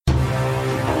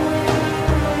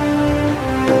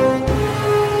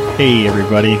Hey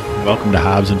everybody, welcome to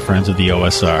Hobbs and Friends of the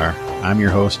OSR. I'm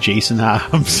your host, Jason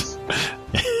Hobbs,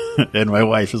 and my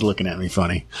wife is looking at me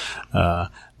funny.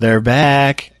 They're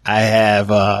back. I have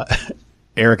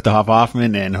Eric the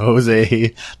Hoffman and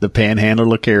Jose the Panhandler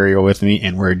Lucario with me,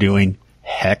 and we're doing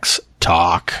Hex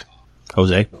Talk.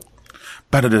 Jose?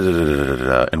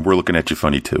 And we're looking at you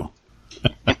funny too.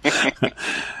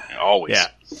 Always. Yeah.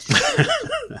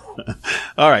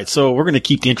 All right, so we're going to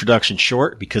keep the introduction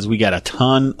short because we got a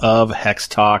ton of Hex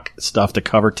Talk stuff to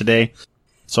cover today.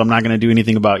 So I'm not going to do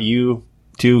anything about you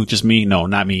two, just me. No,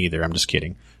 not me either. I'm just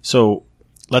kidding. So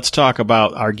let's talk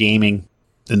about our gaming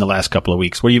in the last couple of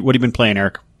weeks. What have you been playing,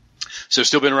 Eric? So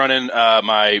still been running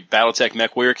my BattleTech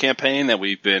MechWarrior campaign that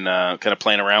we've been kind of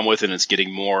playing around with, and it's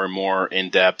getting more and more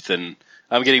in-depth, and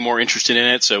I'm getting more interested in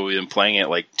it, so we've been playing it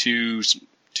like two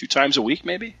times a week,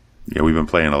 maybe? Yeah, we've been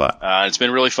playing a lot. It's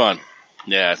been really fun.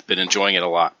 Yeah, I've been enjoying it a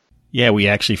lot. Yeah, we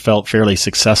actually felt fairly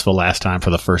successful last time for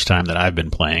the first time that I've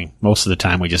been playing. Most of the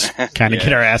time we just kind of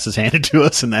get our asses handed to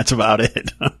us, and that's about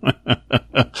it.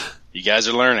 You guys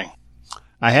are learning.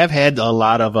 I have had a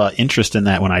lot of interest in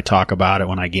that when I talk about it,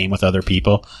 when I game with other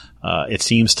people. It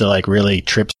seems to like really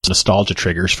trip nostalgia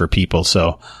triggers for people,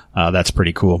 so that's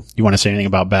pretty cool. You want to say anything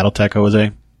about BattleTech,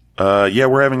 Jose? Yeah,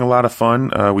 we're having a lot of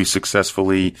fun. We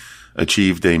successfully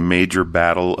achieved a major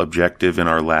battle objective in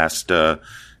our last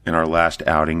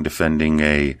outing, defending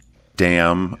a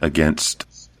dam against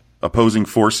opposing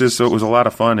forces. So it was a lot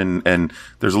of fun, and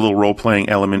there's a little role-playing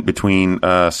element between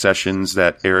sessions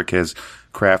that Eric has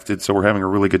crafted, so we're having a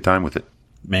really good time with it.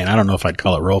 Man, I don't know if I'd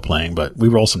call it role-playing, but we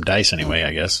roll some dice anyway,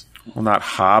 I guess. Well, not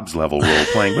Hobbs level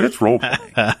role-playing, but it's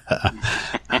role-playing. Not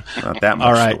that much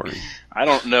All right. story. I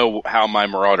don't know how my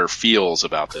Marauder feels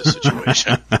about this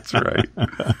situation. That's right.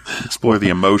 Explore the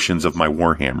emotions of my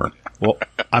Warhammer. Well,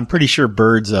 I'm pretty sure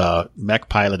Bird's mech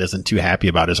pilot isn't too happy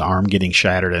about his arm getting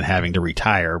shattered and having to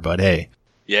retire, but hey.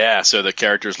 Yeah, so the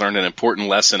characters learned an important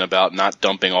lesson about not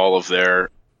dumping all of their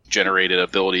generated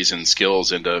abilities and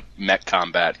skills into mech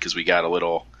combat, because we got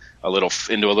into a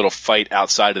little fight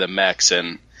outside of the mechs,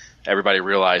 and everybody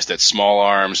realized that small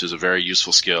arms is a very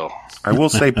useful skill. I will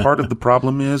say part of the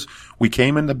problem is we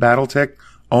came into BattleTech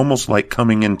almost like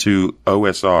coming into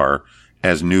OSR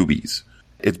as newbies.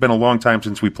 It's been a long time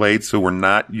since we played, so we're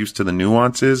not used to the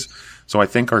nuances. So I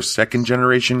think our second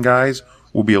generation guys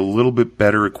will be a little bit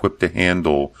better equipped to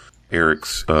handle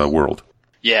Eric's world.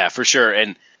 Yeah, for sure.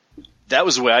 And that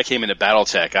was the way I came into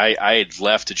BattleTech. I had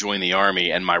left to join the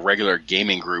Army, and my regular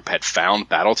gaming group had found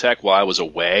BattleTech while I was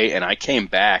away, and I came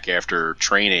back after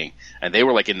training, and they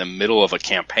were like in the middle of a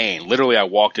campaign. Literally, I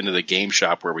walked into the game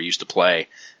shop where we used to play,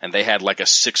 and they had like a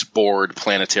 6-board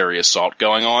planetary assault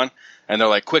going on, and they're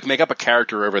like, quick, make up a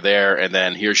character over there, and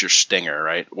then here's your Stinger,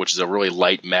 right, which is a really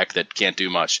light mech that can't do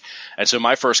much. And so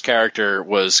my first character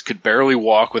could barely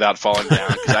walk without falling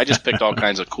down, because I just picked all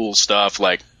kinds of cool stuff,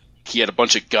 like he had a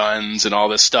bunch of guns and all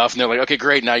this stuff, and they're like, okay,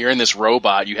 great, now you're in this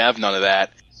robot, you have none of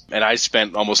that. And I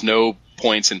spent almost no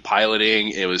points in piloting.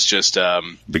 It was just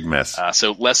big mess.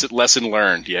 So lesson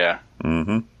learned, yeah.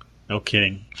 Mm-hmm. No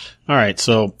kidding. All right,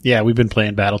 so yeah, we've been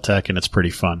playing BattleTech, and it's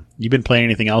pretty fun. You been playing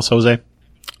anything else, Jose?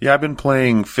 Yeah, I've been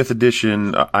playing 5th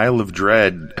edition Isle of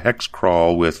Dread Hex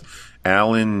Crawl with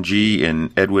Alan G.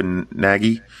 and Edwin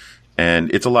Nagy,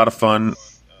 and it's a lot of fun.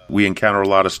 We encounter a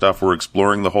lot of stuff. We're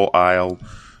exploring the whole isle,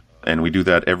 and we do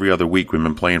that every other week. We've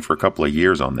been playing for a couple of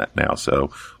years on that now,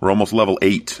 so we're almost level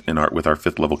 8 with our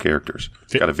 5th level characters.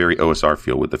 Got a very OSR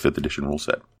feel with the 5th edition rule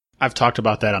set. I've talked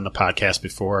about that on the podcast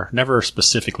before. Never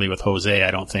specifically with Jose,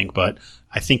 I don't think, but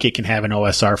I think it can have an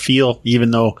OSR feel, even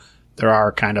though there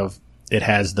are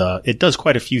it does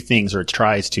quite a few things, or it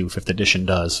tries to, 5th edition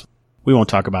does. We won't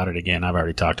talk about it again. I've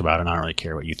already talked about it, and I don't really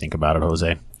care what you think about it,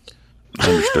 Jose.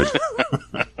 Understood.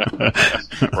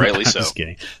 Rightly so. Just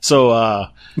kidding. So,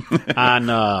 on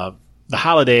the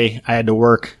holiday, I had to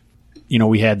work. You know,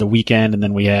 we had the weekend, and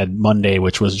then we had Monday,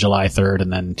 which was July 3rd,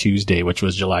 and then Tuesday, which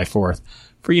was July 4th.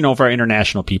 For our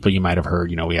international people, you might have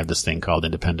heard, we have this thing called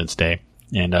Independence Day.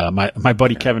 And my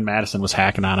buddy Kevin Madison was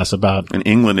hacking on us about... In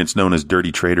England, it's known as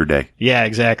Dirty Trader Day. Yeah,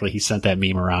 exactly. He sent that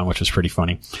meme around, which was pretty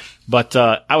funny. But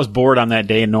I was bored on that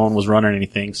day, and no one was running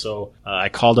anything, so I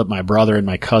called up my brother and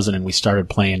my cousin, and we started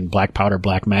playing Black Powder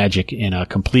Black Magic in a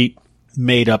complete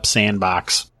made-up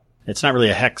sandbox. It's not really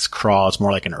a hex crawl. It's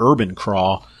more like an urban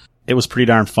crawl. It was pretty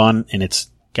darn fun, and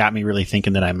it's got me really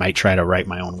thinking that I might try to write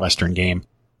my own Western game.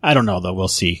 I don't know, though. We'll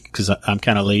see, because I'm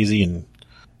kind of lazy, and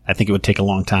I think it would take a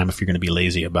long time if you're going to be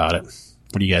lazy about it.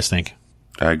 What do you guys think?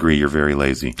 I agree. You're very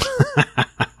lazy.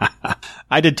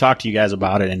 I did talk to you guys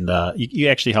about it, and you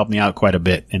actually helped me out quite a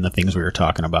bit in the things we were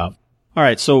talking about. All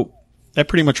right, so that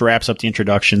pretty much wraps up the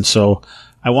introduction. So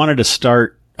I wanted to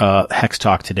start Hex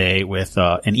Talk today with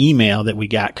an email that we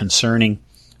got concerning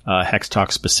Hex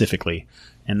Talk specifically.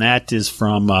 And that is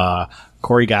from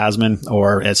Corey Gosman,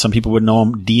 or as some people would know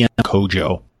him, DM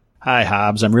Kojo. Hi,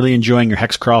 Hobbs. I'm really enjoying your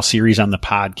Hex Crawl series on the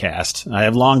podcast. I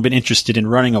have long been interested in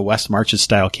running a West Marches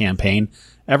style campaign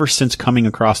ever since coming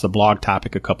across the blog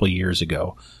topic a couple of years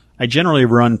ago. I generally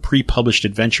run pre-published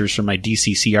adventures for my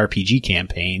DCC RPG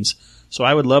campaigns, so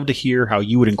I would love to hear how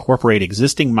you would incorporate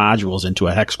existing modules into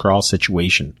a Hex Crawl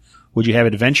situation. Would you have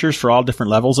adventures for all different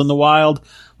levels in the wild,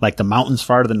 like the mountains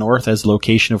far to the north as the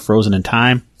location of Frozen in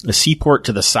Time, a seaport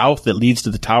to the south that leads to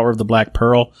the Tower of the Black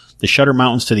Pearl, the Shutter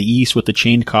Mountains to the east with the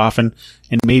Chained Coffin,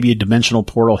 and maybe a dimensional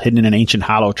portal hidden in an ancient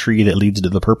hollow tree that leads to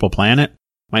the Purple Planet?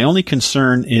 My only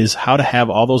concern is how to have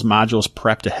all those modules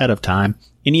prepped ahead of time.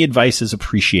 Any advice is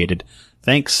appreciated.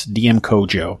 Thanks, DM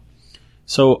Kojo.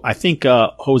 So I think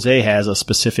Jose has a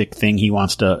specific thing he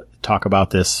wants to talk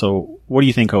about this. So what do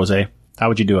you think, Jose? How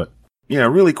would you do it? Yeah,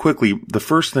 really quickly, the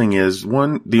first thing is,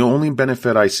 the only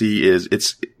benefit I see is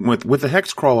it's with the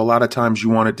Hex Crawl, a lot of times you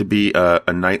want it to be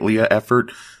a nightly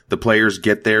effort. The players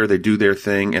get there, they do their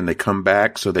thing, and they come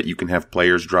back so that you can have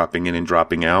players dropping in and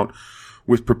dropping out.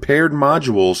 With prepared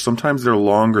modules, sometimes they're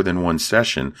longer than one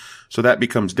session, so that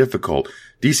becomes difficult.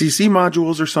 DCC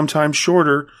modules are sometimes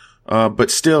shorter, but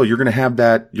still, you're gonna have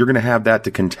that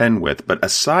to contend with. But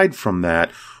aside from that,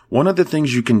 one of the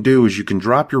things you can do is you can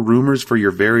drop your rumors for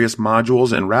your various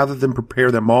modules, and rather than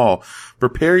prepare them all,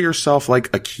 prepare yourself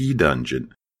like a key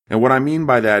dungeon. And what I mean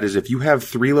by that is if you have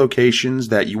 3 locations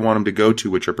that you want them to go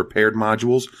to, which are prepared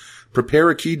modules, prepare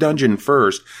a key dungeon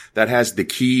first that has the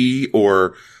key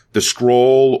or the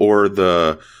scroll or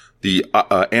the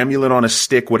amulet on a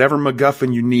stick, whatever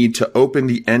MacGuffin you need to open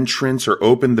the entrance or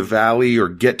open the valley or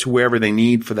get to wherever they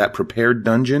need for that prepared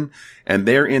dungeon. And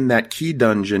they're in that key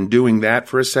dungeon doing that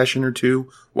for a session or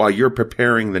two while you're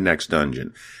preparing the next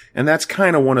dungeon. And that's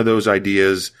kind of one of those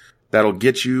ideas that'll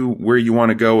get you where you want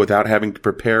to go without having to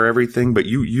prepare everything. But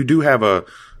you do have a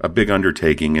big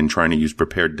undertaking in trying to use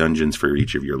prepared dungeons for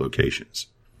each of your locations.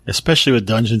 Especially with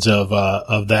dungeons of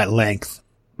that length.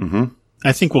 Mm-hmm.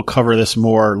 I think we'll cover this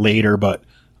more later, but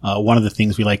one of the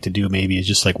things we like to do maybe is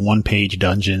just like one-page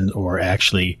dungeons or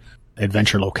actually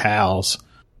adventure locales,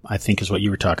 I think is what you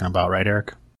were talking about, right,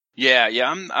 Eric? Yeah,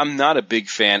 I'm not a big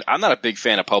fan. I'm not a big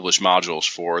fan of published modules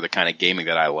for the kind of gaming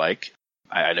that I like.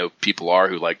 I know people are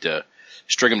who like to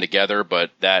string them together, but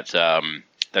that's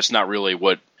not really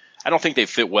what. I don't think they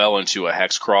fit well into a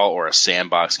Hex Crawl or a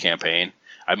sandbox campaign.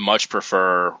 I much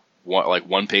prefer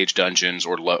one-page dungeons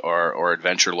or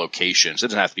adventure locations. It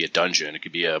doesn't have to be a dungeon. It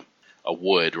could be a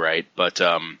wood, right? But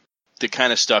the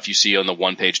kind of stuff you see on the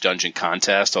one-page dungeon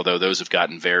contest, although those have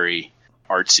gotten very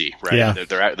artsy, right? Yeah.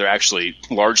 They're actually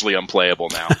largely unplayable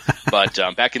now. But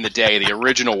back in the day, the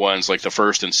original ones, like the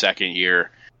first and second year,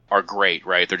 are great,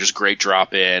 right? They're just great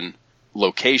drop-in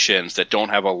locations that don't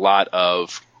have a lot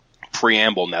of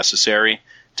preamble necessary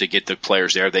to get the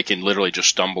players there. They can literally just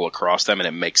stumble across them and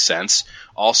it makes sense.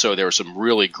 Also, there were some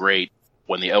really great,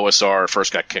 when the OSR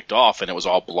first got kicked off and it was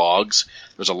all blogs,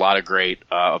 there's a lot of great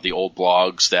of the old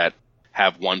blogs that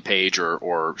have one page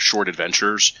or short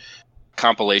adventures,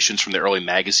 compilations from the early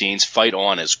magazines. Fight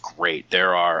On is great.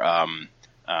 There are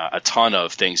a ton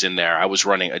of things in there. I was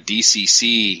running a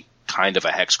DCC kind of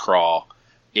a Hex Crawl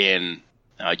in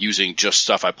using just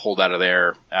stuff I pulled out of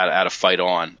there, out of Fight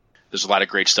On. There's a lot of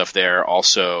great stuff there.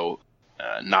 Also,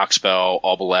 Knoxspell,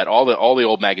 Albulette, all the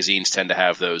old magazines tend to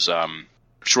have those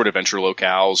short adventure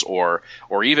locales, or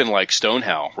even like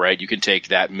Stonehell, right? You can take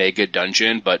that mega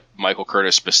dungeon, but Michael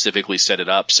Curtis specifically set it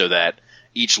up so that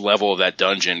each level of that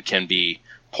dungeon can be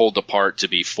pulled apart to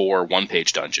be 4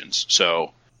 one-page dungeons.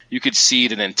 So you could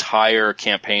seed an entire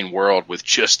campaign world with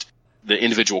just the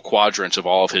individual quadrants of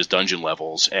all of his dungeon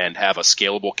levels and have a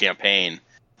scalable campaign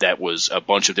that was a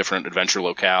bunch of different adventure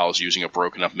locales using a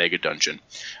broken up mega dungeon.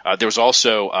 There was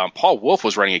also Paul Wolf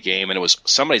was running a game, and it was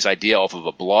somebody's idea off of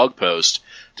a blog post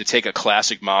to take a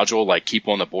classic module like Keep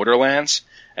on the Borderlands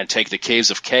and take the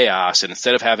Caves of Chaos, and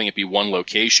instead of having it be one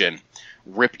location,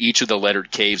 rip each of the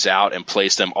lettered caves out and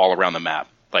place them all around the map.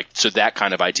 So that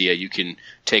kind of idea, you can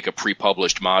take a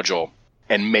pre-published module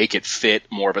and make it fit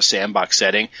more of a sandbox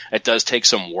setting. It does take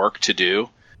some work to do.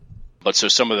 But so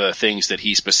some of the things that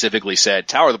he specifically said,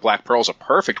 Tower of the Black Pearl is a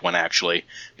perfect one, actually,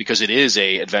 because it is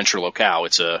a adventure locale.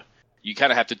 You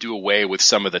kind of have to do away with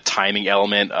some of the timing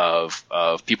element of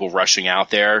people rushing out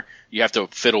there. You have to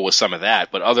fiddle with some of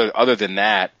that. But other than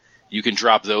that, you can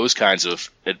drop those kinds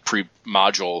of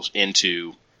pre-modules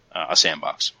into a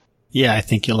sandbox. Yeah, I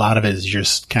think a lot of it is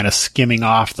just kind of skimming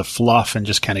off the fluff and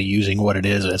just kind of using what it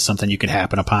is as something you can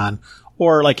happen upon.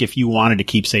 Or like if you wanted to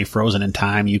keep, say, Frozen in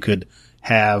Time, you could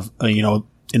have,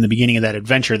 in the beginning of that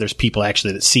adventure, there's people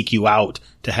actually that seek you out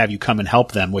to have you come and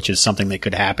help them, which is something that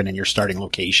could happen in your starting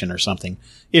location or something,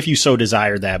 if you so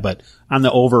desired that. But on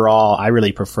the overall, I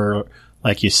really prefer,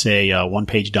 like you say,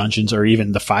 one-page dungeons, or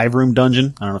even the 5-room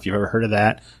dungeon. I don't know if you've ever heard of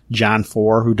that. John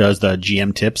Four, who does the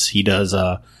GM tips, he's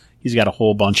got a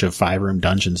whole bunch of 5-room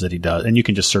dungeons that he does, and you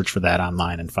can just search for that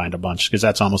online and find a bunch, because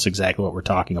that's almost exactly what we're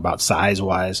talking about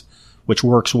size-wise, which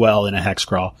works well in a hex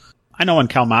crawl. I know in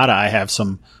Kalmata I have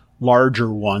some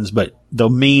larger ones, but the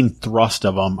main thrust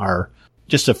of them are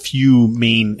just a few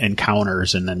main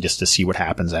encounters and then just to see what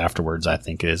happens afterwards, I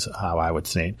think is how I would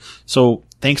say it. So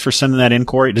thanks for sending that in,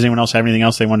 Corey. Does anyone else have anything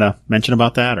else they want to mention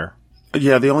about that? Or?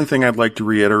 Yeah, the only thing I'd like to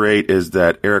reiterate is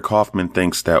that Eric Hoffman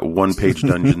thinks that one-page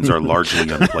dungeons are largely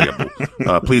unplayable.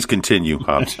 Please continue,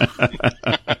 Hobbs.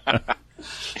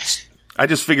 I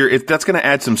just figure that's going to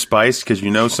add some spice, because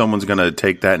someone's going to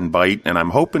take that and bite, and I'm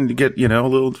hoping to get, a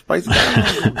little spicy.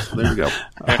 So there we go.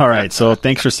 All right, so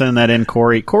thanks for sending that in,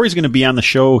 Corey. Corey's going to be on the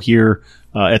show here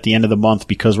at the end of the month,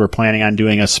 because we're planning on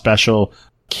doing a special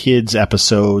kids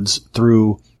episodes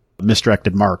through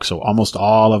Misdirected Mark. So almost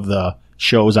all of the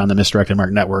shows on the Misdirected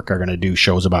Mark Network are going to do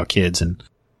shows about kids, and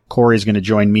Corey's going to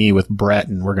join me with Brett,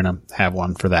 and we're going to have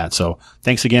one for that. So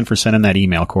thanks again for sending that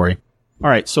email, Corey. All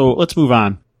right, so let's move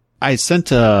on. I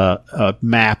sent a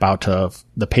map out to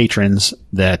the patrons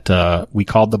that we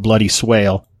called the Bloody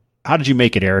Swale. How did you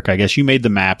make it, Eric? I guess you made the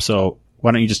map, so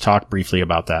why don't you just talk briefly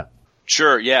about that?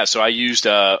 Sure, yeah. So I used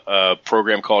a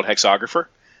program called Hexographer,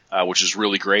 which is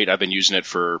really great. I've been using it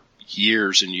for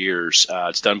years and years.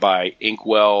 It's done by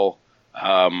Inkwell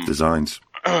Designs.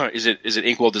 Is it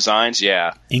Inkwell Designs?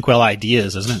 Yeah. Inkwell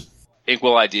Ideas, isn't it?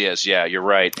 Inkwell Ideas, yeah, you're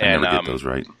right. I never get those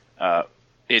right.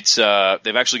 It's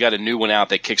they've actually got a new one out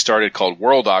that kickstarted called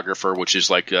Worldographer, which is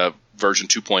like version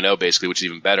 2.0 basically, which is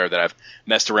even better, that I've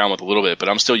messed around with a little bit, but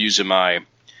I'm still using my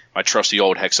trusty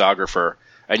old Hexographer.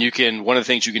 And one of the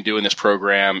things you can do in this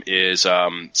program is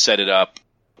set it up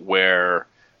where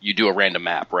you do a random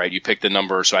map, right? You pick the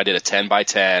number. So I did a 10 by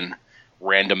 10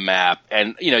 random map,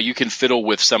 and you can fiddle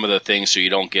with some of the things so you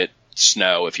don't get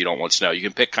snow if you don't want snow. You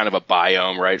can pick kind of a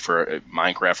biome, right, for a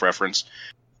Minecraft reference.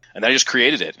 And I just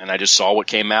created it, and I just saw what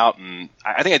came out, and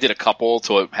I think I did a couple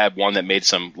to have one that made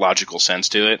some logical sense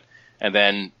to it, and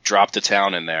then dropped a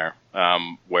town in there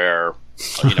where,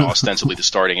 ostensibly the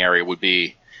starting area would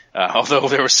be, although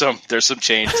there's some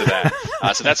change to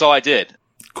that. So that's all I did.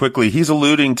 Quickly, he's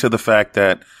alluding to the fact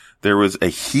that there was a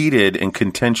heated and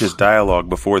contentious dialogue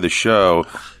before the show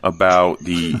about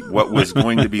what was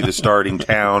going to be the starting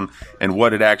town and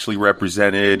what it actually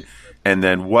represented, and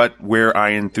then where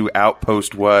Iron Thew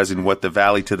Outpost was and what the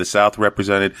valley to the south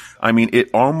represented. I mean, it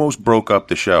almost broke up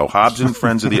the show. Hobbs and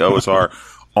Friends of the OSR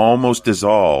almost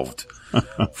dissolved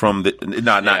from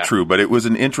not true, but it was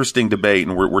an interesting debate,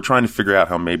 and we're trying to figure out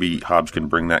how maybe Hobbs can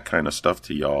bring that kind of stuff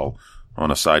to y'all on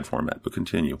a side format, but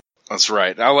continue. That's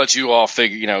right. I'll let you all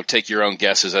figure, take your own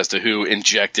guesses as to who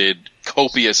injected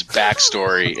copious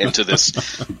backstory into this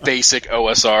basic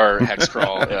OSR hex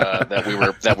crawl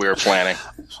that we were planning.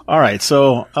 All right,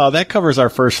 so that covers our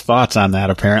first thoughts on that.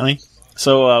 Apparently,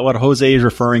 so what Jose is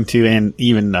referring to, and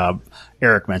even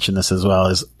Eric mentioned this as well,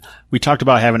 is we talked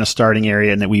about having a starting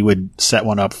area and that we would set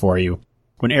one up for you.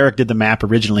 When Eric did the map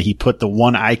originally, he put the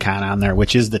one icon on there,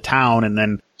 which is the town, and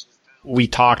then we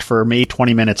talked for maybe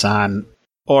 20 minutes on.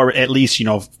 Or at least,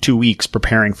 2 weeks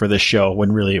preparing for this show,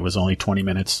 when really it was only 20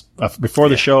 minutes before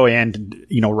the show and,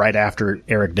 right after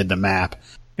Eric did the map.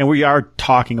 And we are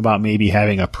talking about maybe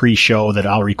having a pre-show that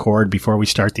I'll record before we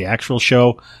start the actual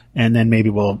show. And then maybe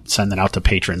we'll send it out to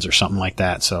patrons or something like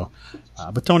that. So,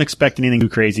 but don't expect anything too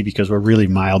crazy, because we're really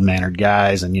mild-mannered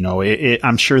guys. And,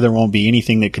 I'm sure there won't be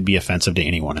anything that could be offensive to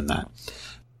anyone in that.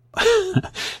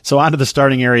 So on to the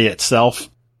starting area itself.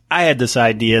 I had this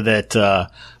idea that,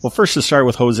 first to start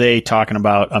with Jose talking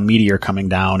about a meteor coming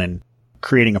down and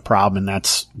creating a problem, and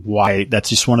that's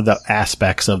just one of the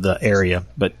aspects of the area,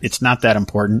 but it's not that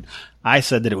important. I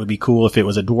said that it would be cool if it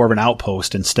was a dwarven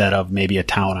outpost instead of maybe a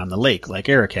town on the lake like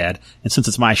Eric had, and since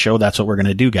it's my show, that's what we're going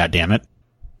to do, goddammit.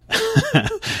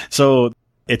 So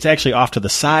it's actually off to the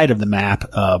side of the map,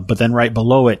 but then right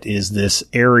below it is this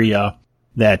area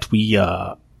that we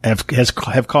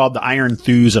have called the Iron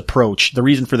Thews Approach. The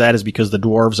reason for that is because the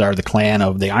dwarves are the clan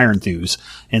of the Iron Thews.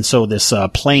 And so this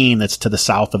plain that's to the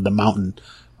south of the mountain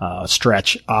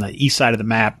stretch on the east side of the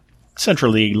map,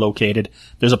 centrally located,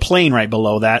 there's a plain right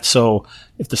below that. So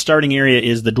if the starting area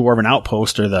is the Dwarven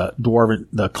Outpost, or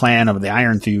the clan of the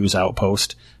Iron Thews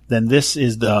Outpost, then this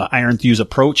is the Iron Thews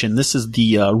Approach, and this is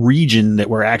the region that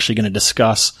we're actually going to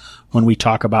discuss when we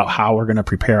talk about how we're going to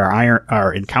prepare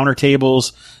our encounter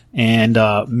tables and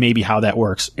maybe how that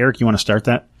works. Eric, you want to start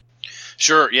that?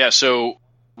 Sure. Yeah. So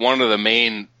one of the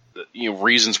main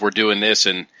reasons we're doing this,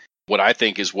 and what I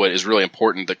think is what is really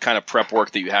important, the kind of prep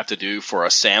work that you have to do for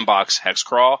a sandbox hex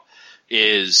crawl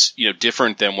is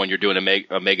different than when you're doing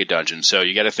a mega dungeon. So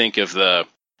you got to think of the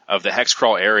hex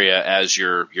crawl area as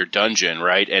your dungeon,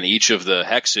 right? And each of the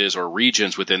hexes or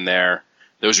regions within there,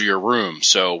 those are your rooms.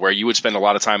 So where you would spend a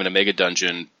lot of time in a mega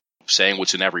dungeon saying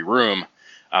what's in every room,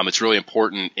 it's really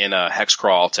important in a hex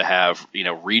crawl to have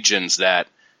regions that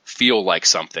feel like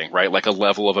something, right? Like a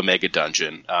level of a mega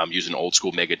dungeon, using old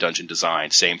school mega dungeon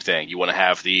design. Same thing. You want to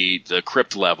have the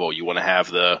crypt level. You want to have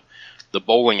the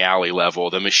bowling alley level,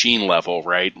 the machine level,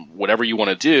 right? Whatever you want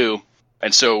to do.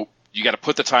 And so you got to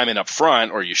put the time in up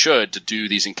front, or you should, to do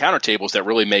these encounter tables that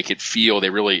really make it feel, they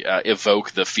really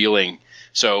evoke the feeling.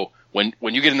 So when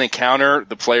you get an encounter,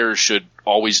 the players should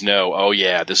always know, oh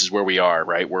yeah, this is where we are,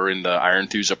 right? We're in the Iron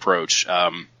Thews approach.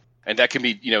 And that can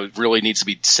be, really needs to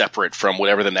be separate from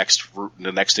whatever the next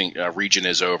region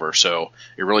is over. So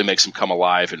it really makes them come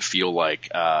alive and feel like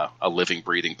a living,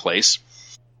 breathing place.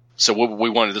 So what we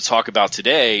wanted to talk about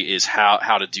today is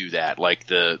how to do that, like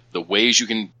the ways you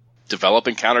can develop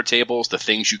encounter tables, the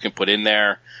things you can put in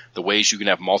there, the ways you can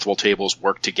have multiple tables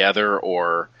work together,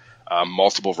 or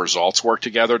multiple results work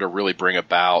together to really bring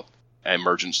about an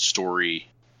emergent story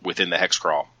within the hex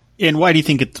crawl. And why do you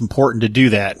think it's important to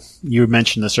do that? You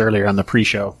mentioned this earlier on the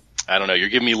pre-show. I don't know. You're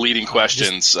giving me leading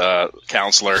questions,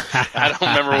 counselor. I don't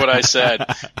remember what I said.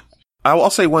 I'll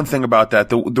say one thing about that.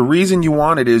 The reason you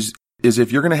want it is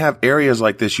if you're going to have areas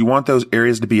like this, you want those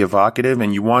areas to be evocative,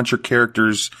 and you want your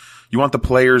characters, you want the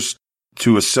players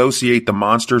to associate the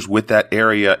monsters with that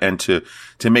area and to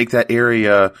make that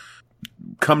area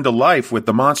come to life with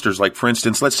the monsters. Like, for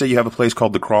instance, let's say you have a place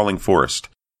called the Crawling Forest,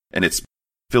 and it's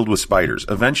filled with spiders.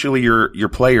 Eventually your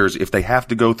players, if they have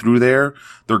to go through there,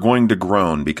 they're going to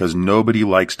groan because nobody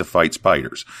likes to fight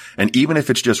spiders. And even if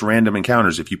it's just random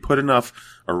encounters, if you put enough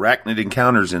arachnid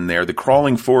encounters in there, the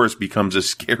Crawling Forest becomes a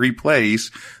scary place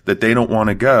that they don't want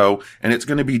to go. And it's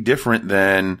going to be different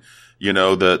than,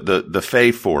 the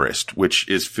Fey Forest, which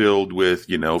is filled with,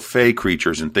 Fey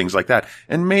creatures and things like that.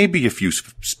 And maybe a few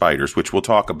spiders, which we'll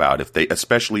talk about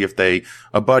especially if they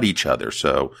abut each other.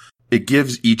 So it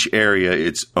gives each area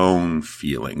its own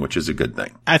feeling, which is a good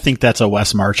thing. I think that's a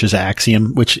Wes March's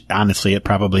axiom, which honestly,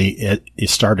 it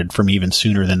started from even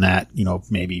sooner than that,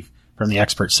 maybe from the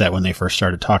expert set when they first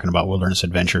started talking about Wilderness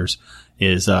Adventures,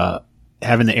 is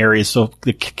having the areas. So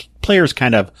the players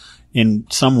kind of, in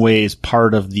some ways,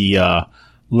 part of the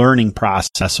learning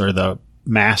process or the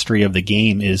mastery of the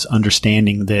game is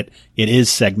understanding that it is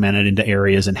segmented into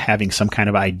areas and having some kind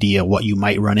of idea what you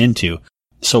might run into.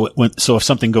 So if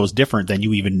something goes different, then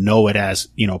you even know it as,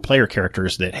 player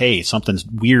characters that, hey, something's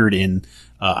weird in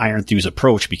Iron Thew's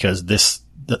approach because this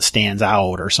stands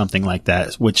out or something like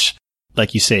that, which,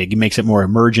 like you say, it makes it more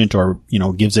emergent or,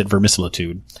 gives it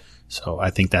verisimilitude. So I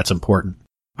think that's important.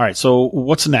 All right. So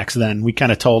what's next then? We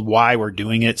kind of told why we're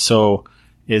doing it. So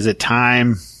is it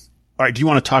time? All right. Do you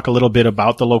want to talk a little bit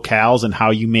about the locales and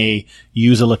how you may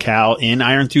use a locale in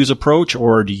Iron Thew's approach,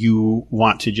 or do you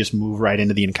want to just move right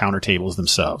into the encounter tables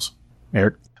themselves?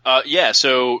 Eric? Yeah.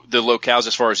 So the locales,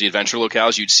 as far as the adventure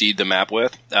locales you'd seed the map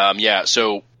with. Yeah.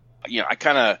 So, I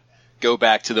kind of go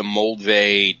back to the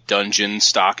Moldvay dungeon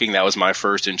stocking. That was my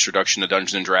first introduction to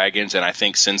Dungeons and Dragons. And I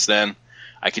think since then,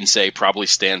 I can say probably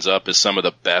stands up as some of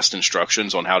the best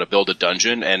instructions on how to build a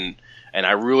dungeon. And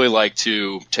I really like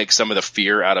to take some of the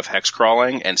fear out of hex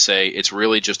crawling and say it's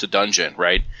really just a dungeon,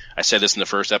 right? I said this in the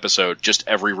first episode, just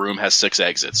every room has 6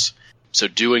 exits. So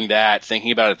doing that,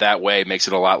 thinking about it that way makes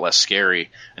it a lot less scary.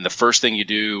 And the first thing you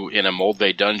do in a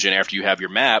Moldvay dungeon after you have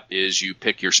your map is you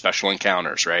pick your special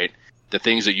encounters, right? The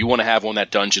things that you want to have on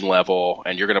that dungeon level,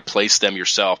 and you're going to place them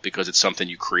yourself because it's something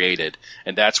you created.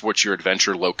 And that's what your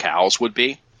adventure locales would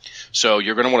be. So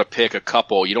you're going to want to pick a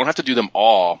couple. You don't have to do them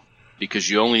all, because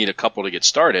you only need a couple to get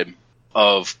started,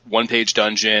 of one-page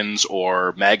dungeons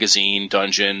or magazine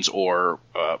dungeons or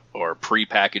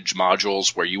pre-packaged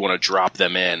modules where you want to drop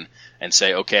them in and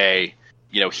say, okay,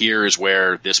 here is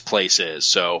where this place is.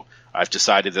 So I've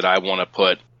decided that I want to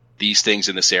put these things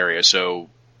in this area. So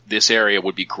this area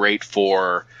would be great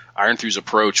for Iron Thew's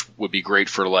approach, would be great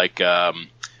for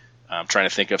I'm trying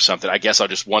to think of something. I guess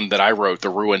one that I wrote, the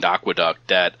Ruined Aqueduct,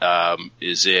 that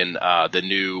is in the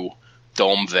new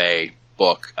Domve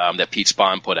book that Pete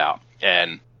Spahn put out,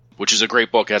 and which is a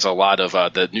great book. It has a lot of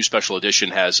the new special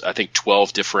edition has, I think,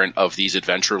 12 different of these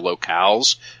adventure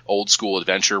locales, old school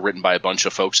adventure written by a bunch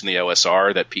of folks in the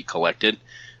OSR that Pete collected.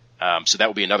 So that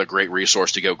would be another great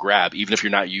resource to go grab. Even if you're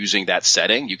not using that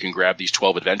setting, you can grab these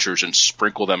 12 adventures and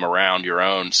sprinkle them around your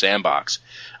own sandbox.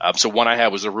 So one I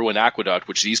had was the Ruined Aqueduct,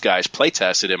 which these guys play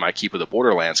tested in my Keep of the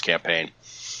Borderlands campaign.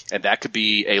 And that could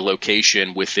be a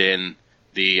location within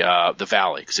the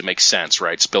valley, because it makes sense,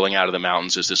 right? Spilling out of the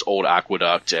mountains is this old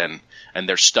aqueduct, and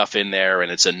there's stuff in there,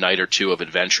 and it's a night or two of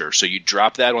adventure. So you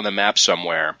drop that on the map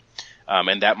somewhere,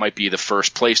 and that might be the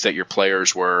first place that your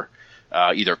players were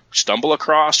either stumble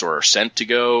across or are sent to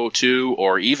go to,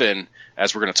 or even,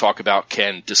 as we're going to talk about,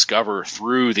 can discover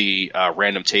through the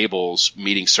random tables,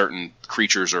 meeting certain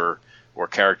creatures or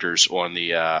characters on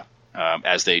the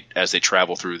as they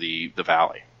travel through the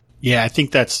valley. Yeah, I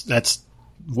think that's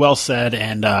well said,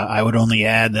 and I would only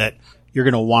add that you're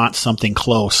going to want something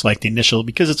close, like the initial,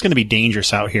 because it's going to be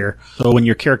dangerous out here. So when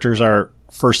your characters are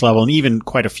first level, and even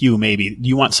quite a few maybe,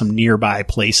 you want some nearby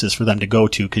places for them to go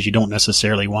to, because you don't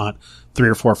necessarily want 3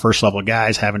 or 4 first level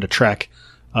guys having to trek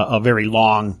a very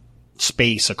long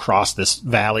space across this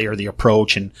valley or the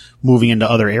approach and moving into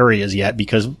other areas yet,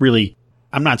 because really,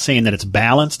 I'm not saying that it's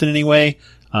balanced in any way,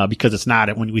 because it's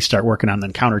not. When we start working on the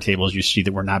encounter tables, you see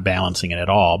that we're not balancing it at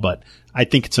all. But I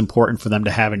think it's important for them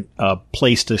to have a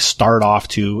place to start off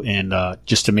to, and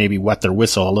just to maybe wet their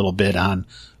whistle a little bit on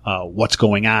what's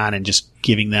going on, and just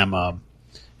giving them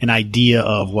an idea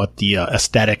of what the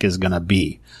aesthetic is going to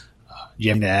be. Do you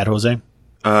have anything to add, Jose?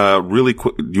 Really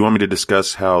quick, do you want me to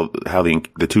discuss how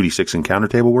the 2d6 encounter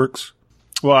table works?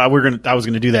 Well, I was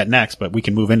going to do that next, but we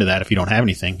can move into that if you don't have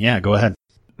anything. Yeah, go ahead.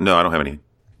 No, I don't have any.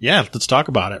 Yeah, let's talk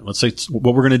about it. Let's say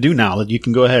what we're going to do now. You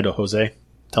can go ahead, Jose.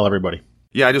 Tell everybody.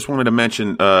 Yeah, I just wanted to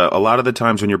mention, a lot of the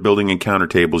times when you're building encounter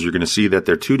tables, you're going to see that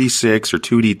they're 2d6 or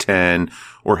 2d10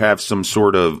 or have some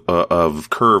sort of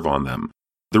curve on them.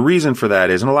 The reason for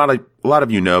that is, and a lot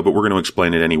of you know, but we're going to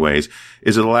explain it anyways,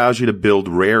 is it allows you to build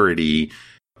rarity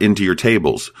into your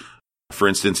tables. For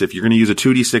instance, if you're going to use a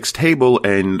 2d6 table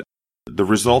and the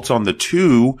results on the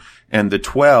 2 and the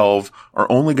 12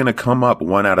 are only going to come up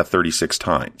 1 out of 36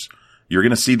 times. You're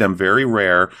going to see them very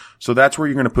rare. So that's where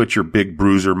you're going to put your big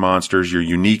bruiser monsters, your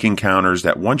unique encounters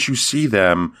that once you see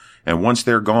them and once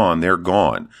they're gone, they're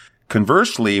gone.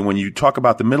 Conversely, when you talk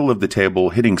about the middle of the table,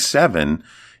 hitting 7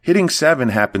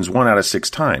 happens 1 out of 6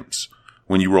 times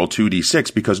when you roll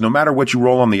 2d6, because no matter what you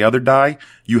roll on the other die,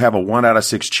 you have a 1 out of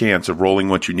 6 chance of rolling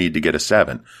what you need to get a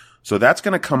 7. So that's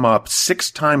going to come up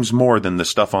 6 times more than the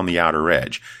stuff on the outer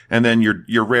edge. And then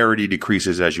your rarity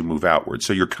decreases as you move outward.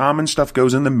 So your common stuff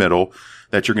goes in the middle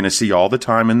that you're going to see all the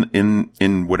time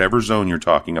in whatever zone you're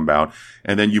talking about.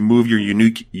 And then you move your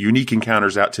unique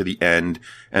encounters out to the end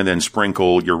and then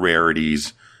sprinkle your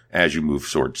rarities as you move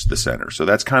towards the center. So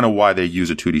that's kind of why they use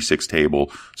a 2d6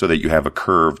 table, so that you have a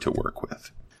curve to work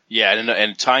with. Yeah.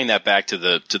 And tying that back to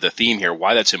the theme here,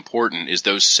 why that's important is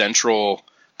those central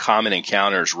common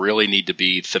encounters really need to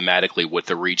be thematically what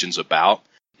the region's about.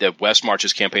 The West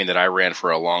Marches campaign that I ran for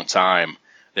a long time,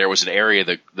 there was an area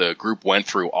that the group went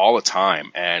through all the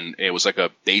time, and it was like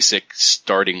a basic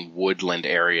starting woodland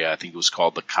area. I think it was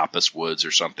called the Coppice Woods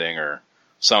or something, or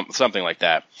something like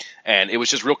that. And it was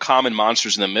just real common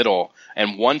monsters in the middle.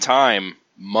 And one time,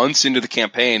 months into the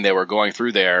campaign, they were going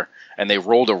through there, and they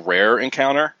rolled a rare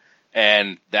encounter,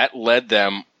 and that led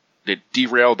them. It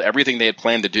derailed everything they had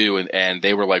planned to do, and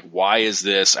they were like, why is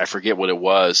this? I forget what it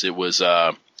was. It was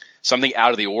something out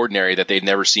of the ordinary that they'd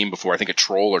never seen before. I think a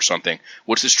troll or something.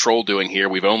 What's this troll doing here?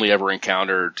 We've only ever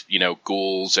encountered,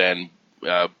 ghouls and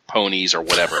ponies or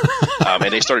whatever.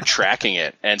 And they started tracking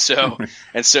it. And so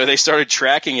they started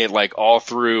tracking it like all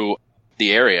through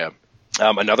the area.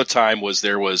 Another time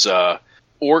there was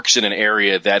orcs in an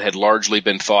area that had largely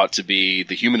been thought to be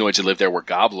the humanoids that lived there were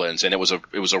goblins, and it was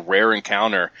a rare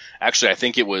encounter. Actually, I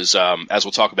think it was, as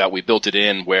we'll talk about, we built it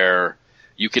in where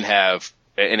you can have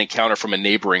an encounter from a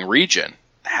neighboring region,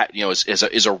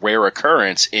 is a rare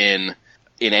occurrence in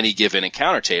any given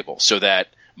encounter table, so that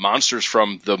monsters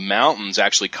from the mountains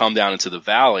actually come down into the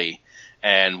valley.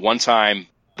 And one time,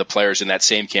 the players in that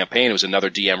same campaign, it was another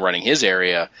DM running his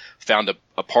area, found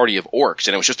a party of orcs,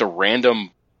 and it was just a random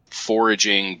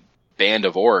foraging band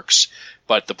of orcs,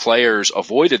 but the players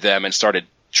avoided them and started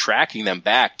tracking them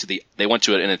back they went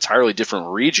to an entirely different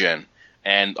region,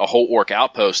 and a whole orc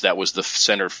outpost that was the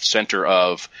center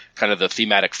of kind of the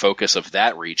thematic focus of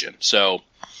that region. So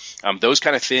those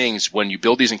kind of things, when you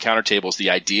build these encounter tables, the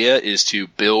idea is to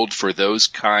build for those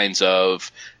kinds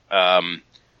of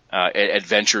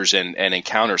adventures and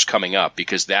encounters coming up,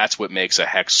 because that's what makes a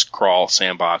hex crawl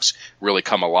sandbox really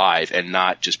come alive and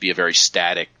not just be a very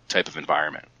static type of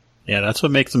environment. Yeah, that's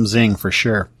what makes them zing for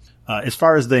sure. As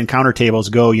far as the encounter tables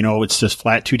go, it's just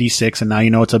flat 2d6, and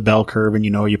now it's a bell curve, and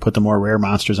you put the more rare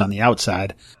monsters on the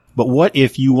outside. But what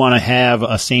if you want to have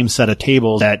a same set of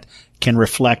tables that can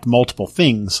reflect multiple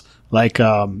things? Like,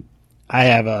 I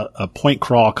have a point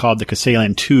crawl called the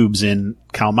Castellan Tubes in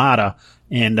Kalmata,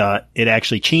 and it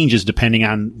actually changes depending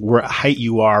on where height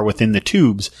you are within the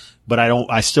tubes. But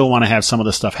I still want to have some of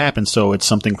the stuff happen. So it's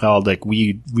something called, like,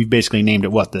 we've basically named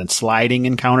it the sliding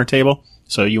encounter table.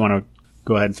 So you want to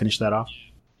go ahead and finish that off?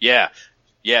 Yeah.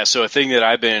 Yeah. So a thing that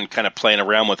I've been kind of playing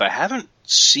around with, I haven't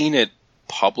seen it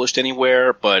published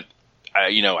anywhere, but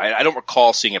I don't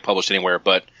recall seeing it published anywhere,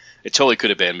 but it totally could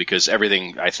have been, because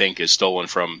everything I think is stolen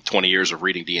from 20 years of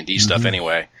reading D&D stuff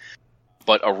anyway.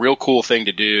 But a real cool thing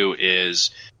to do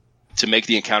is to make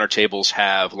the encounter tables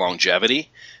have longevity.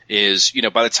 Is,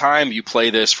 by the time you play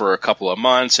this for a couple of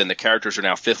months and the characters are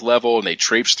now 5th level and they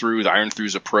traipse through the Iron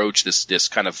Thru's approach, this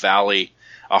kind of valley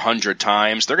 100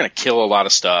 times, they're going to kill a lot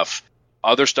of stuff.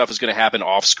 Other stuff is going to happen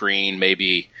off screen.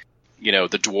 Maybe,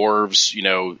 the dwarves,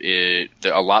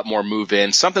 a lot more move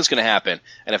in. Something's going to happen.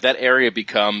 And if that area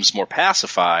becomes more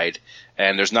pacified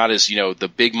and there's not as,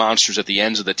 the big monsters at the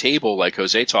ends of the table, like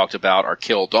Jose talked about, are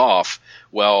killed off,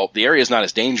 well, the area is not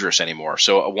as dangerous anymore.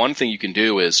 So one thing you can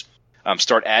do is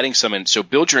start adding some in. So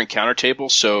build your encounter table.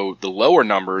 So the lower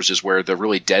numbers is where the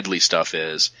really deadly stuff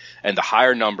is. And the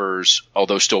higher numbers,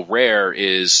 although still rare,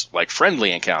 is like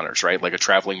friendly encounters, right? Like a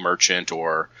traveling merchant,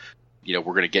 or, we're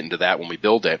going to get into that when we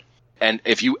build it. And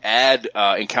if you add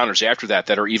encounters after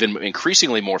that are even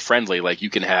increasingly more friendly, like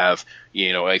you can have,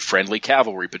 a friendly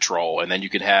cavalry patrol, and then you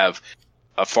can have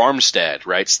a farmstead,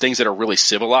 right? It's things that are really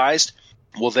civilized.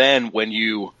 Well, then when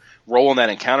you roll on that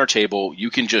encounter table,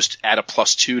 you can just add a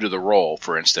 +2 to the roll,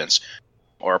 for instance,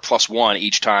 or a +1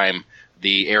 each time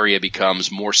the area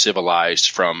becomes more civilized,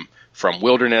 from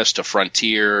wilderness to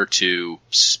frontier to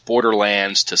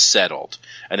borderlands to settled.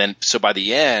 And then, so by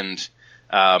the end,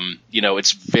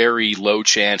 it's very low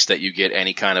chance that you get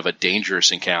any kind of a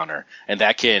dangerous encounter, and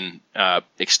that can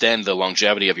extend the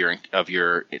longevity of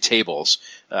your tables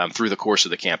through the course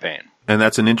of the campaign. And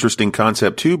that's an interesting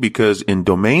concept too, because in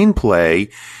domain play,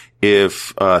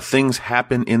 if things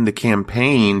happen in the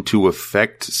campaign to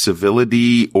affect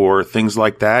civility or things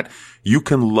like that, you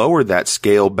can lower that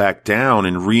scale back down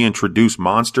and reintroduce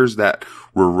monsters that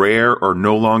were rare or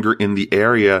no longer in the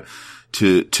area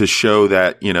to show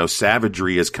that,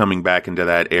 savagery is coming back into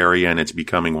that area and it's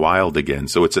becoming wild again.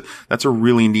 So that's a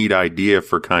really neat idea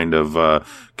for kind of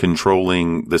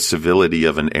controlling the civility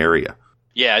of an area.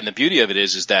 Yeah, and the beauty of it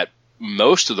is that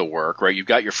most of the work, right, you've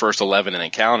got your first 11 in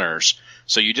encounters,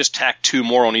 so you just tack 2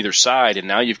 more on either side, and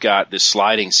now you've got this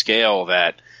sliding scale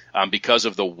that, because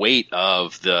of the weight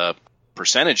of the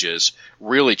percentages,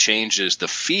 really changes the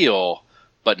feel,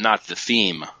 but not the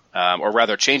theme, or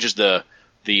rather changes the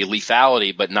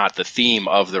lethality, but not the theme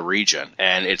of the region.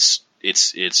 And it's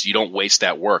you don't waste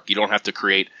that work. You don't have to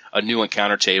create a new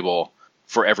encounter table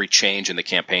for every change in the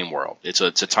campaign world. It's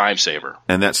a time saver.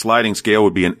 And that sliding scale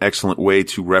would be an excellent way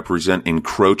to represent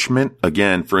encroachment.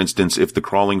 Again, for instance, if the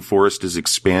crawling forest is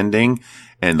expanding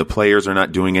and the players are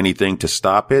not doing anything to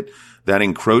stop it, that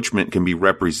encroachment can be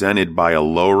represented by a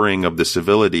lowering of the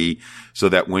civility, so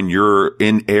that when you're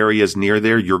in areas near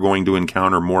there, you're going to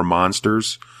encounter more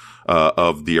monsters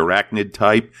of the arachnid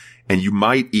type, and you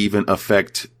might even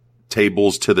affect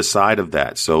tables to the side of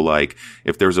that. So like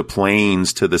if there's a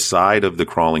plains to the side of the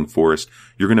crawling forest,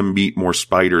 you're going to meet more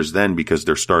spiders then, because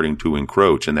they're starting to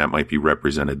encroach, and that might be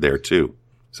represented there too.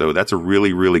 So that's a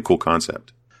really, really cool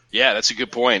concept. Yeah, that's a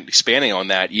good point. Expanding on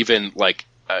that, even like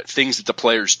things that the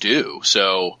players do.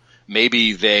 So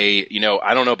maybe they,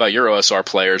 I don't know about your OSR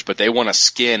players, but they want to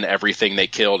skin everything they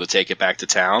kill to take it back to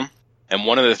town. And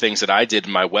one of the things that I did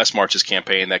in my West Marches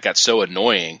campaign that got so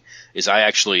annoying is I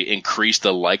actually increased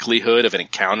the likelihood of an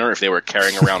encounter if they were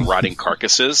carrying around rotting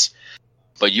carcasses.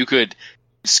 But you could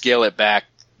scale it back,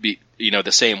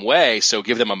 the same way, so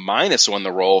give them a minus on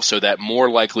the roll, so that more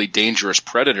likely dangerous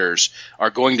predators are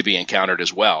going to be encountered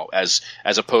as well, as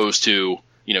opposed to,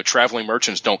 traveling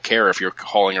merchants don't care if you're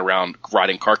hauling around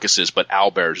rotting carcasses, but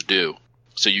owlbears do.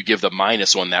 So you give the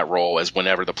minus on that roll as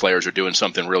whenever the players are doing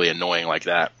something really annoying like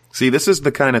that. See, this is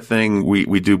the kind of thing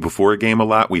we do before a game a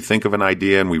lot. We think of an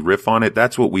idea and we riff on it.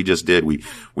 That's what we just did. We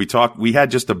had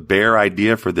just a bare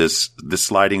idea for this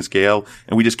sliding scale,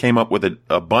 and we just came up with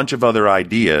a bunch of other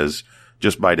ideas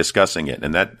just by discussing it.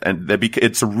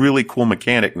 It's a really cool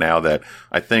mechanic now that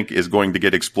I think is going to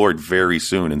get explored very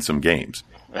soon in some games.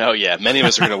 Oh, yeah. Many of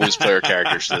us are going to lose player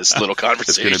characters to this little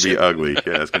conversation. It's going to be ugly.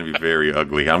 Yeah, it's going to be very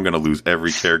ugly. I'm going to lose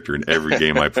every character in every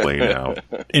game I play now.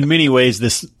 In many ways,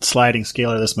 this sliding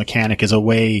scale or this mechanic is a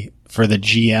way for the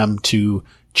GM to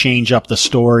change up the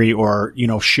story or,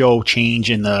 show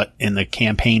change in the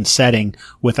campaign setting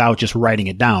without just writing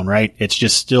it down, right? It's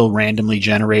just still randomly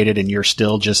generated and you're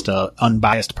still just a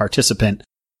unbiased participant.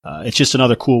 It's just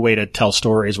another cool way to tell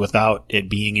stories without it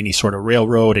being any sort of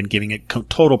railroad and giving it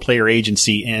total player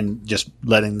agency and just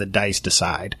letting the dice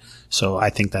decide. So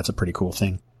I think that's a pretty cool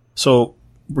thing. So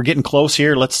we're getting close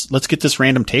here. Let's get this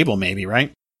random table maybe,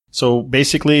 right? So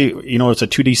basically, it's a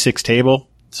 2d6 table.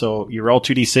 So you roll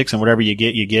 2d6 and whatever you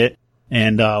get, you get.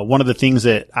 And one of the things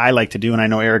that I like to do, and I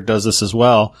know Eric does this as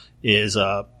well, is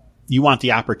you want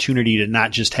the opportunity to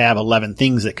not just have 11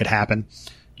 things that could happen.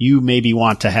 You maybe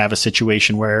want to have a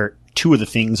situation where 2 of the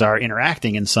things are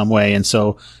interacting in some way. And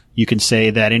so you can say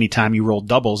that anytime you roll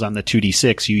doubles on the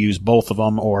 2d6, you use both of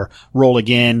them, or roll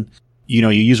again. You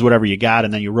use whatever you got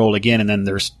and then you roll again, and then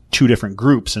there's 2 different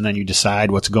groups, and then you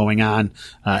decide what's going on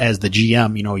as the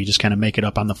GM. You just kind of make it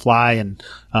up on the fly and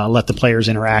let the players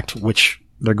interact, which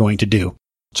they're going to do.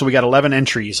 So we got 11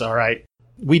 entries. All right.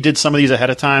 We did some of these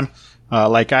ahead of time.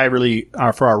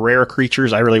 For our rare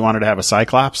creatures, I really wanted to have a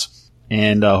Cyclops.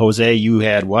 And Jose, you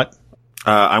had what?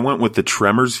 I went with the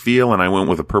Tremors feel, and I went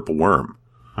with a purple worm.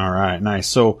 All right, nice.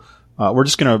 So we're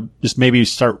just going to maybe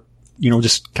start,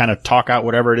 just kind of talk out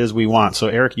whatever it is we want. So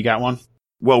Eric, you got one?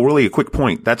 Well, really a quick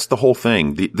point. That's the whole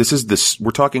thing.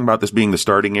 We're talking about this being the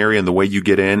starting area and the way you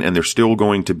get in, and there's still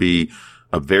going to be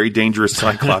a very dangerous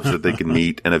Cyclops that they can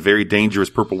meet and a very dangerous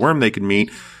purple worm they can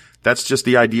meet. That's just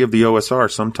the idea of the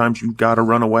OSR. Sometimes you've got to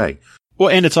run away. Well,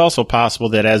 and it's also possible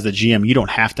that as the GM, you don't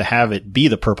have to have it be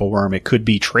the purple worm. It could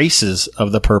be traces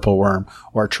of the purple worm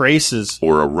or traces.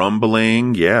 Or a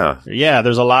rumbling. Yeah. Yeah,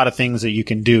 there's a lot of things that you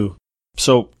can do.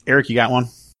 So, Eric, you got one?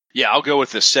 Yeah, I'll go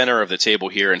with the center of the table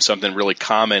here and something really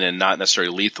common and not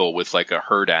necessarily lethal with like a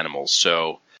herd animal.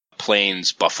 So,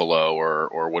 plains, buffalo,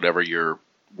 or whatever your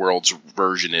world's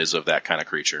version is of that kind of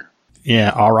creature.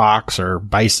 Yeah, aurochs or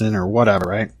bison or whatever,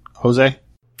 right? Jose?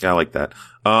 Yeah, I like that.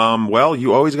 Well,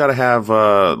 you always got to have,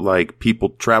 people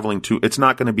traveling to, it's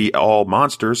not going to be all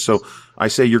monsters. So I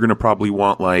say you're going to probably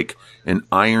want like an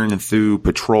Iron Thew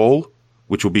patrol,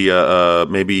 which will be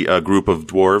maybe a group of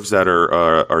dwarves that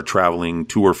are traveling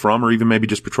to or from, or even maybe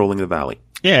just patrolling the valley.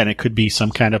 Yeah, and it could be some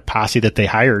kind of posse that they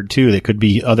hired too. They could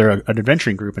be an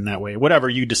adventuring group in that way. Whatever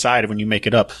you decide when you make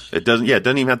it up. It doesn't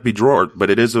even have to be dwarves,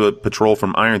 but it is a patrol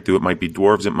from Iron Thew. It might be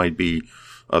dwarves. It might be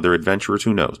other adventurers,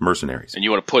 who knows, mercenaries. And you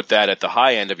want to put that at the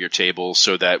high end of your table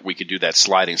so that we could do that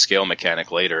sliding scale mechanic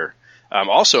later.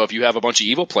 Also, if you have a bunch of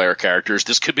evil player characters,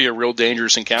 this could be a real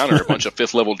dangerous encounter. A bunch of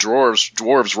 5th level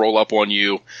dwarves roll up on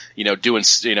you, doing,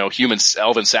 human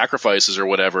elven sacrifices or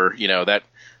whatever.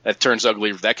 That turns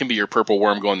ugly. That can be your purple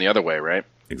worm going the other way, right?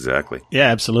 Exactly. Yeah,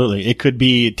 absolutely. It could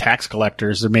be tax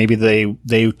collectors, or maybe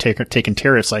they taking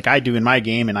tariffs like I do in my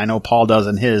game, and I know Paul does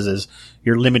in his. Is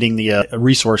you're limiting the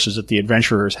resources that the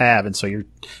adventurers have, and so you're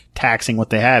taxing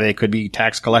what they have. It could be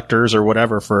tax collectors or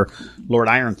whatever for Lord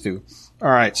Ironthew. All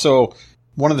right, so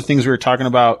one of the things we were talking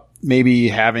about maybe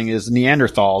having is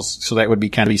Neanderthals, so that would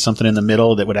be something in the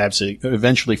middle that would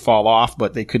eventually fall off,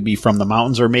 but they could be from the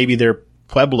mountains, or maybe they're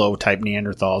Pueblo type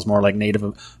Neanderthals, more like native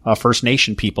First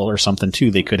Nation people or something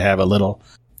too. They could have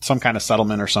some kind of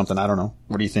settlement or something. I don't know.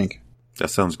 What do you think? That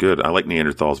sounds good. I like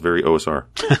Neanderthals. Very OSR.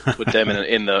 Put them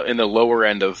in the lower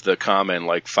end of the common,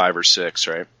 like 5 or 6,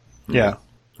 right? Yeah.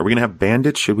 Are we gonna have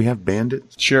bandits? Should we have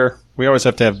bandits? Sure. We always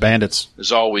have to have bandits.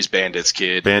 There's always bandits,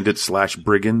 kid.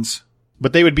 Bandits/brigands.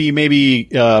 But they would be maybe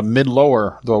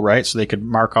mid-lower, though, right? So they could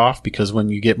mark off, because when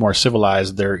you get more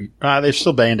civilized, they're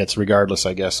still bandits regardless,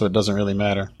 I guess, so it doesn't really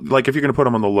matter. Like, if you're going to put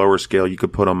them on the lower scale, you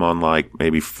could put them on, like,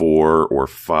 maybe 4 or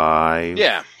 5.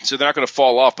 Yeah, so they're not going to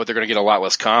fall off, but they're going to get a lot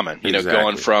less common. Exactly.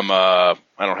 Going from, I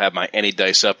don't have any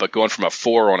dice up, but going from a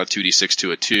 4 on a 2d6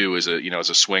 to a 2 is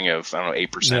a swing of,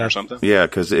 8% or something. Yeah,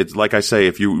 because it's, like I say,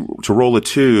 to roll a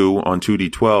 2 on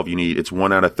 2d12, it's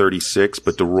 1 out of 36,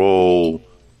 but to roll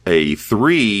a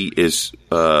 3 is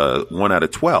 1 out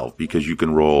of 12, because you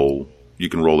can roll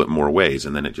it more ways,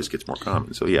 and then it just gets more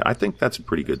common. So yeah, I think that's a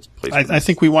pretty good place. I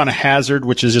think we want a hazard,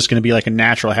 which is just going to be like a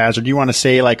natural hazard. Do you want to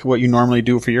say like what you normally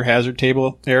do for your hazard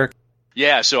table, Eric?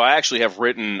 Yeah, so I actually have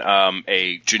written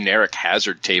a generic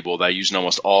hazard table that I use in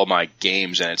almost all my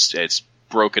games, and it's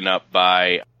broken up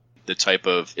by the type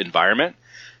of environment.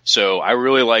 So I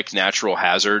really like natural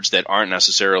hazards that aren't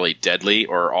necessarily deadly,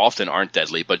 or often aren't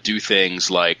deadly, but do things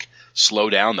like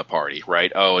slow down the party,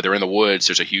 right? Oh, they're in the woods,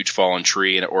 there's a huge fallen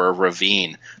tree or a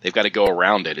ravine. They've got to go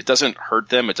around it. It doesn't hurt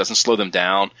them, it doesn't slow them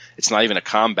down. It's not even a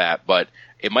combat, but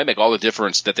it might make all the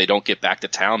difference that they don't get back to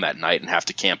town that night and have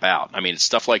to camp out. I mean, it's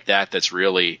stuff like that that's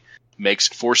really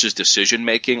forces decision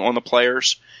making on the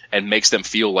players and makes them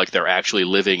feel like they're actually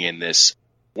living in this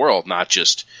world, not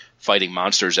just fighting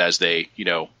monsters as they,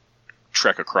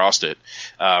 trek across it.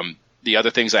 The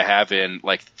other things I have in,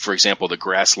 like, for example, the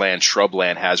grassland,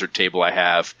 shrubland hazard table I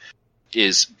have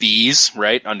is bees,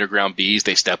 right? Underground bees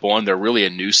they step on. They're really a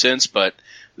nuisance, but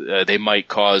they might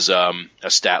cause a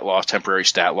temporary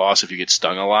stat loss if you get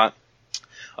stung a lot.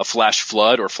 A flash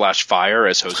flood or flash fire,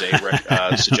 as Jose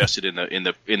suggested in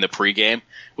the pregame,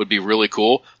 would be really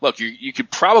cool. Look, you could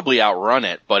probably outrun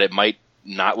it, but it might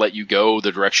not let you go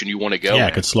the direction you want to go. Yeah,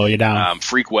 it could slow you down.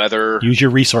 Freak weather. Use your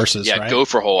resources. Yeah, right?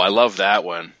 Gopher hole. I love that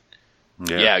one.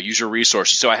 Yeah, use your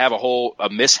resources. So I have a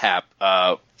mishap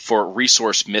for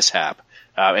resource mishap,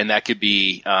 and that could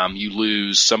be you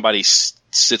lose somebody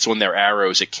sits on their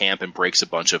arrows at camp and breaks a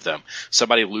bunch of them.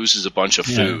 Somebody loses a bunch of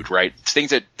food, right?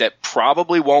 Things that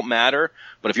probably won't matter,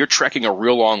 but if you're trekking a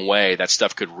real long way, that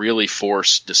stuff could really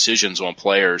force decisions on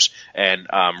players and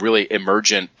really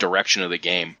emergent direction of the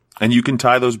game. And you can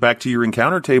tie those back to your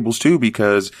encounter tables too,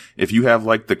 because if you have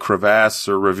like the crevasse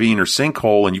or ravine or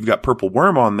sinkhole and you've got purple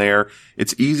worm on there,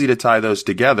 it's easy to tie those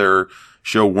together,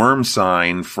 show worm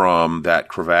sign from that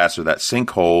crevasse or that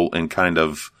sinkhole, and kind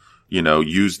of,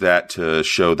 use that to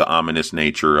show the ominous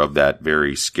nature of that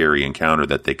very scary encounter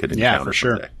that they could encounter. Yeah, for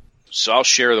sure. Someday. So I'll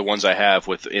share the ones I have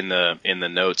in the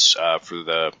notes for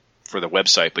the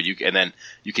website, but then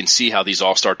you can see how these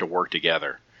all start to work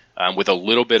together. With a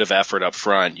little bit of effort up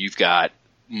front, you've got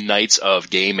nights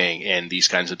of gaming and these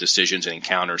kinds of decisions and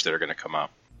encounters that are going to come up.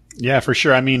 Yeah, for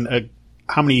sure. I mean,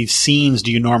 how many scenes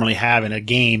do you normally have in a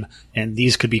game? And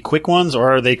these could be quick ones,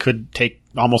 or they could take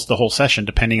almost the whole session,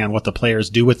 depending on what the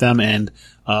players do with them and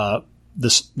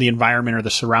the environment or the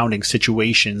surrounding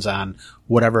situations on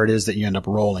whatever it is that you end up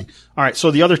rolling. All right, so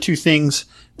the other two things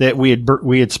that we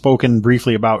had spoken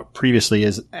briefly about previously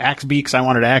is axe beaks. I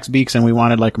wanted axe beaks, and we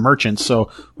wanted like merchants. So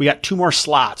we got 2 more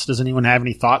slots. Does anyone have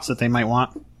any thoughts that they might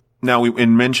want? Now,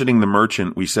 in mentioning the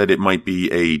merchant, we said it might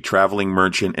be a traveling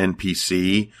merchant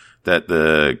NPC that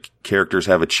the characters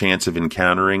have a chance of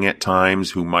encountering at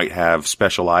times, who might have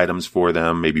special items for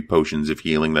them, maybe potions of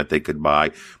healing that they could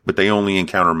buy, but they only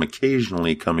encounter him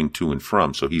occasionally coming to and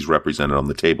from, so he's represented on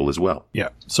the table as well. Yeah.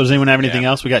 So does anyone have anything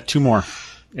else? We got 2 more.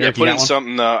 Eric, put in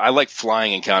something. I like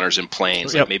flying encounters in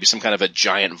planes, like maybe some kind of a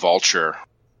giant vulture.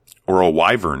 Or a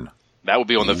wyvern. That would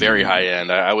be on the very high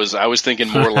end. I was thinking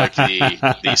more like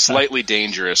the slightly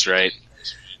dangerous, right?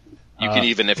 You can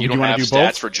even, if you don't have stats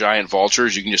both? for giant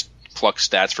vultures, you can just pluck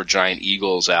stats for giant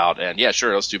eagles out. And yeah,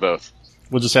 sure, let's do both.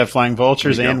 We'll just have flying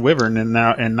vultures and wyvern, and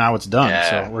now it's done.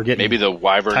 Yeah, so we're getting maybe the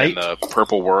wyvern tight. and the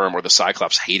purple worm or the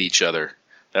cyclops hate each other.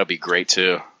 That would be great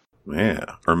too.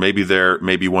 Yeah. Or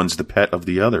maybe one's the pet of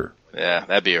the other. Yeah,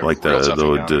 that'd be a like real tough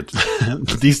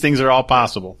encounter. These things are all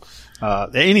possible.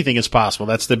 Anything is possible.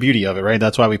 That's the beauty of it, right?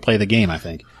 That's why we play the game, I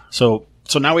think. So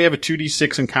now we have a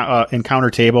 2d6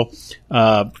 encounter table.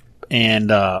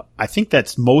 And I think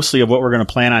that's mostly of what we're going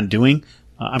to plan on doing.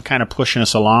 I'm kind of pushing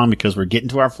us along because we're getting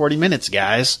to our 40 minutes,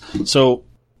 guys. So,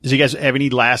 do you guys have any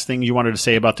last things you wanted to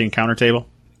say about the encounter table?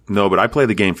 No, but I play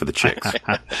the game for the chicks.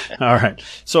 All right.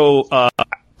 So,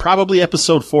 probably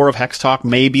episode 4 of Hex Talk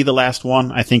may be the last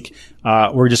one. I think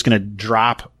we're just going to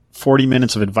drop 40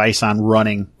 minutes of advice on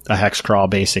running a hex crawl,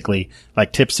 basically,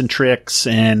 like tips and tricks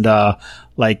and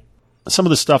like some of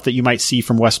the stuff that you might see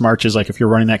from West Marches, like if you're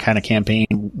running that kind of campaign,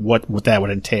 what that would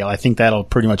entail. I think that'll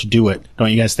pretty much do it.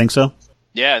 Don't you guys think so?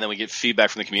 Yeah, and then we get feedback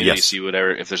from the community, Yes. see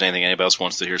if there's anything anybody else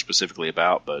wants to hear specifically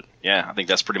about. But yeah, I think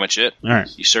that's pretty much it. All right.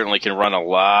 You certainly can run a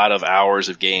lot of hours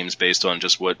of games based on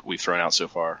just what we've thrown out so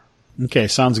far. Okay,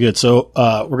 sounds good. So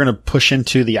we're going to push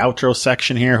into the outro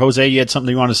section here. Jose, you had something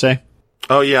you want to say?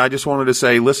 Oh, yeah, I just wanted to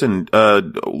say, listen,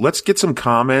 let's get some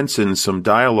comments and some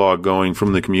dialogue going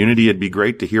from the community. It'd be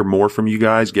great to hear more from you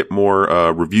guys, get more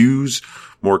reviews,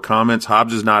 more comments.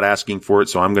 Hobbs is not asking for it,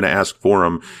 so I'm going to ask for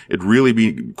him. It'd really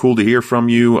be cool to hear from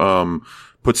you.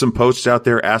 Put some posts out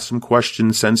there, ask some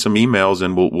questions, send some emails,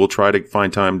 and we'll try to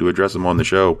find time to address them on the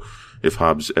show if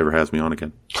Hobbs ever has me on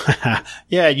again.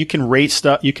 Yeah, you can rate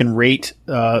stuff. You can rate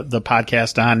the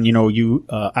podcast on,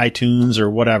 iTunes or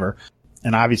whatever.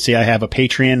 And obviously I have a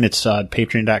Patreon. It's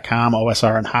patreon.com,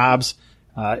 OSR and Hobbs.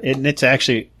 And it's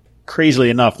actually, crazily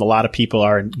enough, a lot of people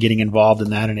are getting involved in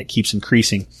that, and it keeps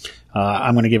increasing.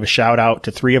 I'm going to give a shout out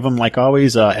to 3 of them, like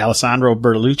always. Alessandro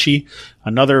Bertolucci,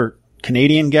 another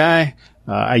Canadian guy.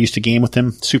 I used to game with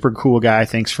him. Super cool guy.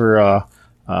 Thanks for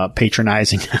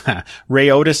patronizing.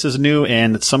 Ray Otis is new,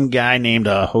 and some guy named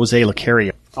Jose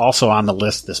Lacario also on the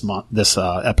list this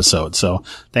episode. So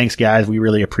thanks, guys. We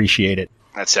really appreciate it.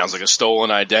 That sounds like a stolen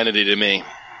identity to me.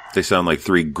 They sound like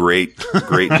 3 great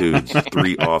dudes.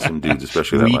 3 awesome dudes,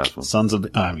 especially that last one. Sons of...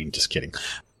 just kidding.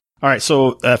 All right,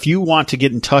 so if you want to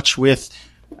get in touch with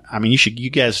I mean, you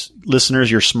guys,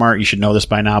 listeners, you're smart. You should know this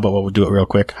by now, but we'll do it real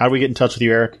quick. How do we get in touch with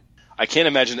you, Eric? I can't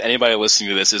imagine anybody listening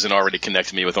to this isn't already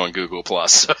connected me with on Google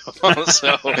Plus.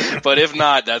 But if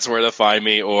not, that's where to find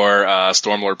me, or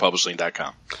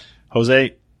stormlordpublishing.com.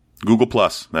 Jose? Google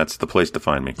Plus. That's the place to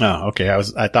find me. Oh, okay.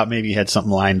 I thought maybe you had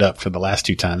something lined up for the last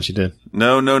 2 times you did.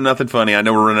 No, nothing funny. I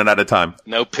know we're running out of time.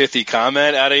 No pithy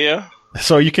comment out of you?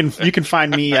 So you can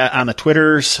find me on the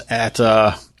Twitters at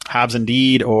Hobbs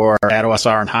Indeed or at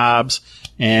OSR and Hobbs.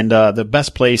 And the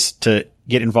best place to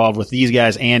get involved with these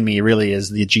guys and me really is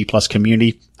the G Plus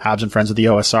community, Hobbs and Friends of the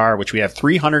OSR, which we have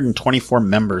 324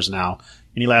 members now.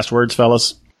 Any last words,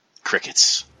 fellas?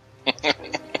 Crickets.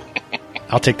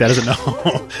 I'll take that as a no.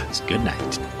 It's good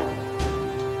night.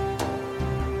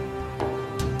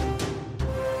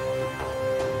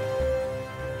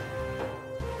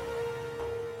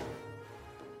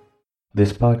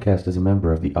 This podcast is a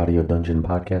member of the Audio Dungeon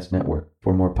Podcast Network.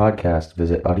 For more podcasts,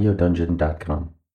 visit audiodungeon.com.